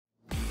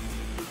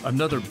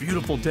Another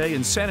beautiful day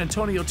in San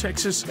Antonio,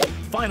 Texas.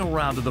 Final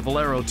round of the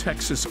Valero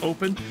Texas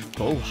Open.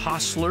 Beau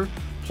Hossler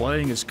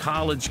playing his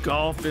college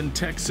golf in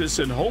Texas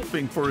and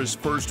hoping for his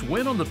first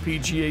win on the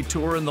PGA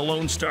Tour in the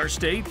Lone Star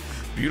State.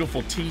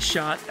 Beautiful tee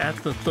shot at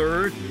the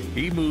third.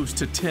 He moves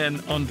to 10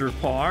 under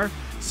par.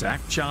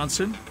 Zach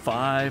Johnson,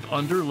 5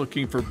 under,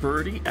 looking for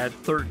birdie at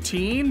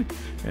 13.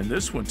 And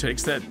this one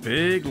takes that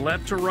big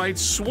left-to-right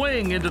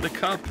swing into the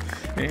cup.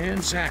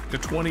 And Zach, the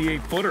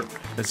 28-footer,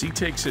 as he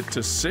takes it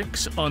to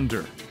 6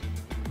 under.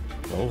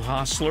 Beau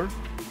Hossler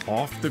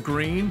off the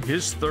green,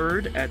 his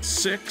third at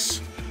 6,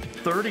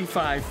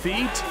 35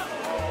 feet.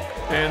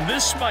 And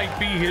this might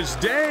be his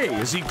day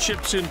as he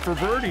chips in for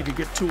birdie to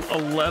get to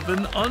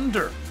 11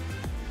 under.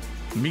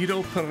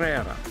 Mito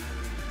Pereira,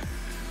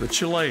 the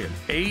Chilean,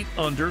 8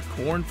 under,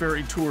 Korn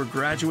Ferry Tour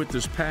graduate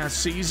this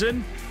past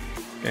season.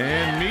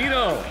 And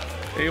Mito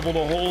able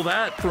to hold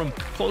that from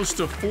close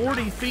to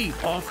 40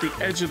 feet off the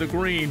edge of the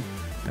green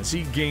as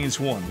he gains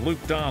one. Luke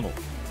Donald,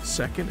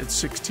 second at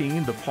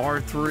 16, the par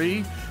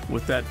 3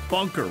 with that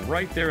bunker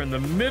right there in the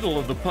middle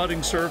of the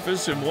putting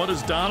surface. And what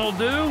does Donald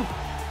do?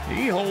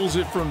 He holds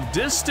it from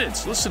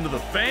distance. Listen to the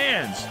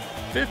fans,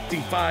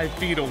 55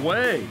 feet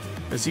away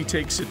as he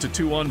takes it to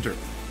 2 under.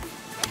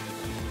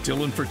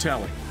 Dylan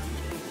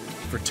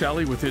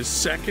Fratelli with his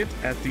second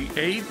at the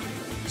 8th,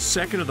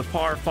 second of the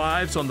par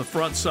 5s on the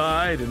front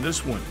side, and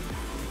this one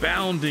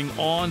bounding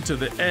onto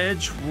the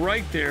edge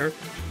right there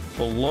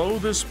below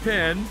this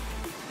pin.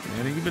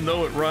 And even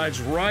though it rides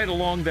right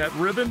along that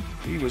ribbon,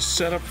 he was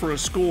set up for a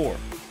score.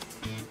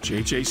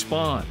 J.J.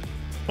 Spaun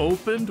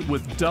opened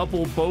with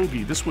double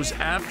bogey. This was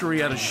after he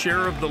had a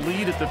share of the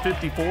lead at the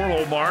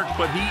 54-hole mark,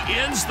 but he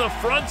ends the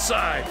front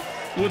side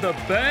with a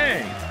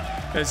bang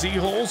as he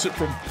holds it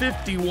from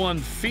 51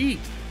 feet,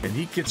 and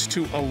he gets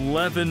to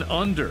 11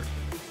 under.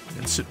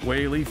 Vincent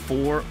Whaley,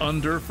 4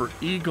 under for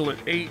eagle at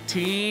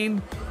 18.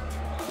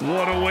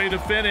 What a way to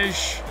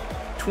finish.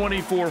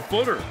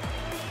 24-footer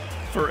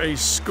for a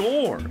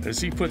score as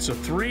he puts a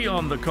 3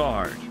 on the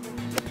card.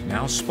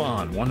 Now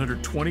Spaun,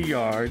 120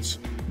 yards,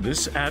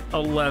 this at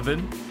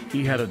 11.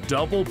 He had a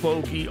double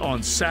bogey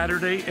on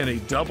Saturday and a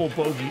double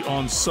bogey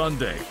on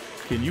Sunday.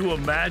 Can you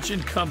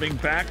imagine coming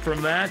back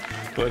from that?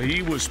 But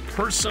he was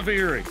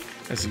persevering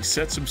as he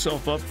sets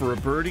himself up for a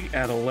birdie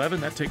at 11.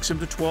 That takes him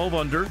to 12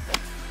 under.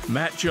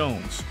 Matt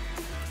Jones,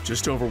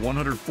 just over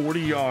 140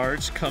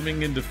 yards,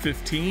 coming into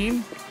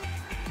 15.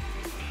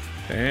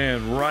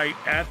 And right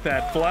at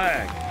that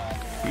flag,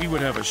 he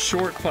would have a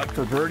short putt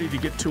for birdie to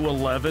get to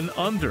 11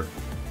 under.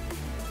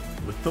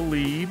 With the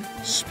lead,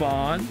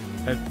 Spaun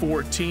at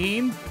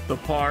 14, the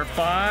par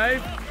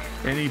 5.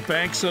 And he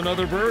banks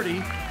another birdie.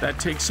 That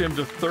takes him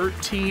to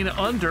 13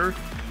 under.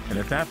 And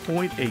at that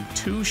point, a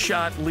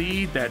 2-shot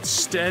lead, that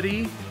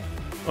steady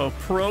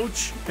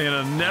approach and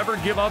a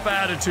never-give-up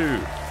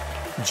attitude.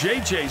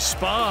 J.J.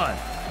 Spaun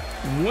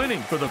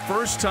winning for the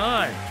first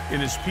time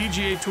in his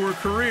PGA Tour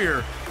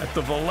career at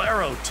the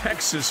Valero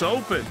Texas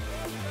Open.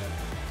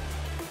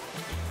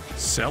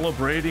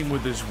 Celebrating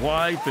with his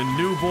wife and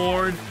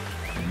newborn,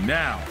 and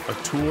now a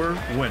Tour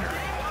winner.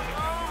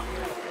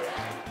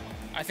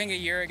 I think a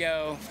year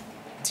ago,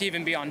 to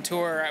even be on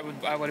tour,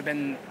 I would have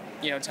been,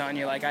 telling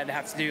you like I'd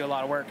have to do a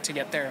lot of work to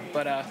get there.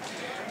 But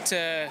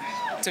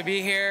to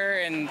be here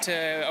and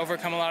to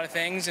overcome a lot of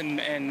things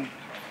and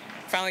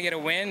finally get a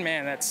win,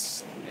 man,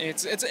 it's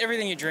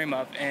everything you dream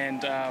of.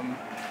 And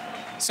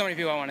so many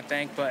people I want to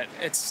thank, but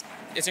it's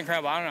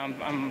incredible. I don't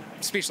know, I'm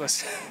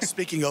speechless.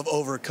 Speaking of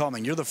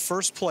overcoming, you're the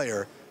first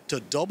player to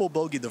double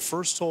bogey the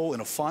first hole in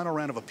a final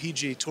round of a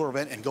PGA Tour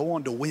event and go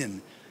on to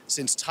win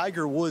since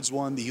Tiger Woods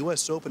won the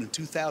U.S. Open in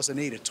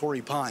 2008 at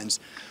Torrey Pines.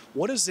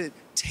 What does it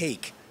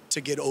take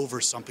to get over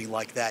something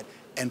like that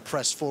and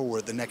press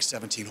forward the next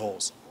 17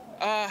 holes?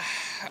 I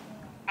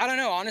don't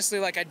know. Honestly,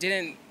 like it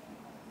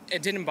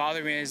didn't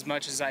bother me as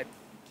much as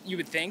you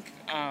would think.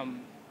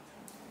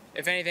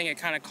 If anything, it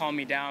kind of calmed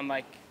me down.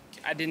 Like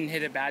I didn't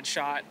hit a bad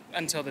shot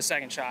until the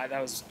second shot.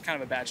 That was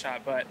kind of a bad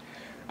shot, but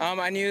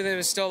I knew there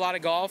was still a lot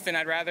of golf, and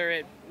I'd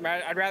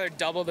rather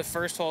double the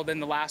first hole than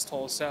the last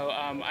hole. So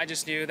I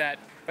just knew that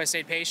if I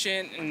stayed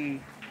patient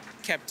and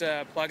kept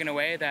plugging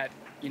away, that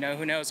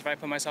who knows, if I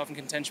put myself in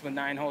contention with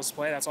 9 holes to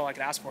play, that's all I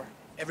could ask for.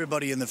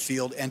 Everybody in the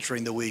field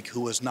entering the week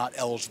who was not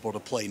eligible to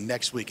play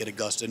next week at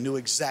Augusta knew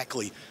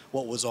exactly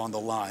what was on the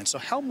line. So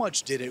how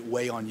much did it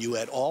weigh on you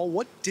at all?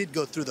 What did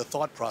go through the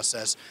thought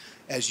process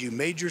as you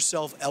made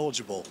yourself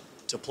eligible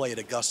to play at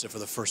Augusta for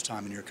the first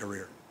time in your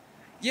career?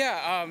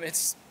 Yeah,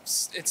 it's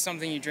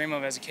something you dream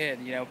of as a kid,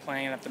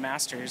 playing at the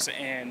Masters.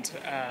 And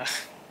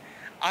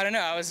I don't know,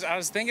 I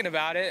was thinking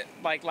about it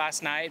like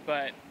last night,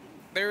 but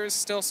there was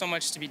still so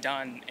much to be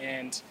done.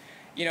 And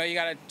you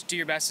got to do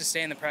your best to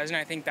stay in the present.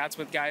 I think that's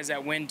what guys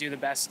that win do the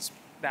best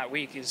that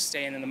week, is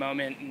staying in the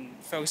moment and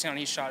focusing on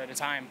each shot at a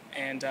time.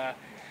 And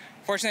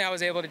fortunately, I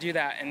was able to do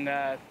that, and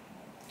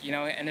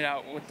ended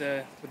out with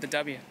the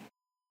W.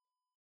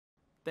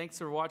 Thanks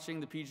for watching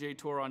the PGA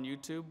Tour on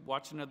YouTube.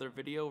 Watch another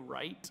video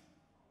right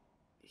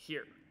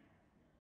here.